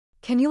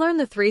Can you learn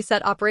the 3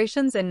 set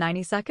operations in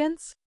 90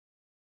 seconds?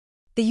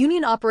 The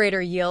union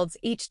operator yields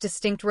each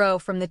distinct row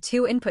from the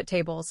 2 input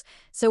tables,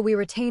 so we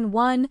retain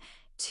 1,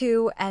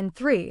 2, and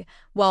 3,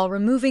 while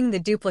removing the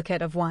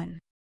duplicate of 1.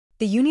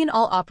 The union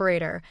all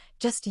operator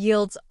just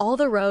yields all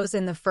the rows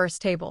in the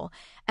first table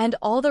and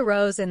all the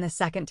rows in the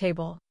second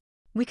table.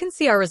 We can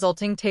see our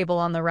resulting table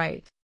on the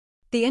right.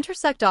 The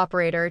intersect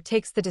operator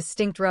takes the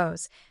distinct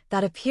rows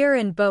that appear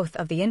in both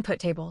of the input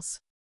tables.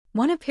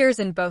 1 appears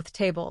in both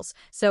tables,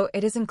 so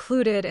it is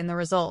included in the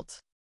result.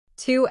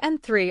 2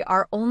 and 3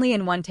 are only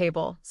in one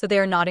table, so they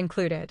are not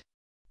included.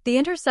 The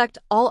intersect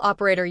all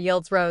operator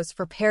yields rows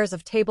for pairs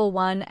of table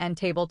 1 and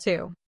table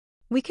 2.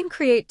 We can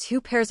create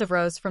 2 pairs of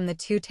rows from the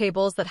 2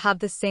 tables that have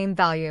the same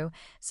value,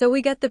 so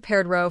we get the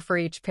paired row for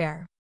each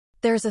pair.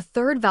 There's a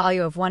third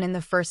value of 1 in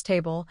the first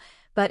table,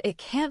 but it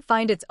can't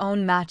find its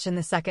own match in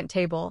the second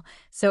table,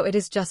 so it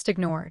is just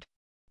ignored.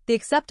 The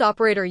except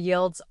operator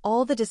yields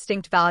all the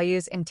distinct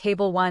values in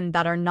table 1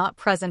 that are not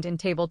present in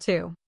table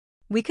 2.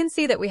 We can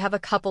see that we have a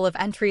couple of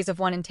entries of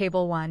 1 in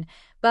table 1,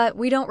 but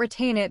we don't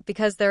retain it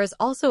because there is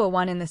also a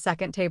 1 in the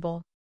second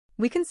table.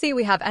 We can see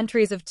we have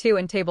entries of 2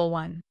 in table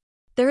 1.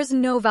 There is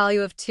no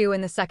value of 2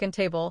 in the second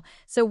table,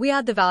 so we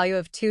add the value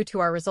of 2 to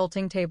our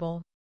resulting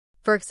table.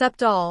 For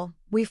except all,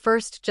 we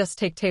first just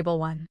take table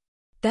 1.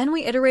 Then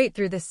we iterate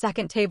through the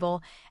second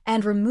table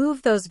and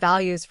remove those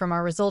values from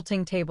our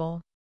resulting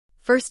table.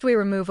 First we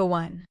remove a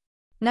 1.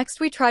 Next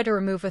we try to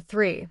remove a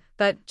 3,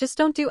 but just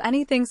don't do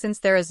anything since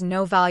there is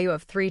no value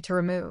of 3 to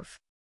remove.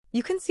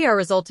 You can see our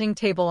resulting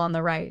table on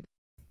the right.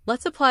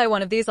 Let's apply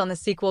one of these on the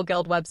SQL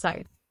Guild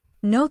website.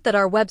 Note that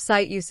our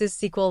website uses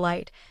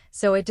Sqllite,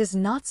 so it does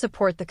not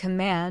support the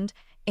command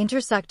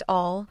intersect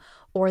all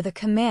or the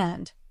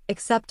command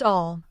except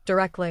all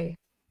directly.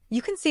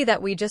 You can see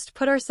that we just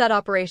put our set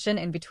operation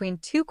in between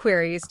 2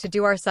 queries to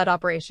do our set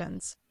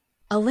operations.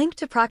 A link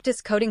to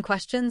practice coding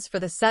questions for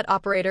the set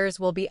operators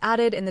will be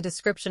added in the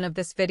description of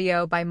this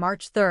video by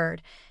March 3,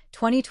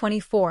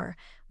 2024,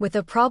 with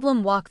a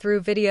problem walkthrough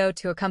video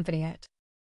to accompany it.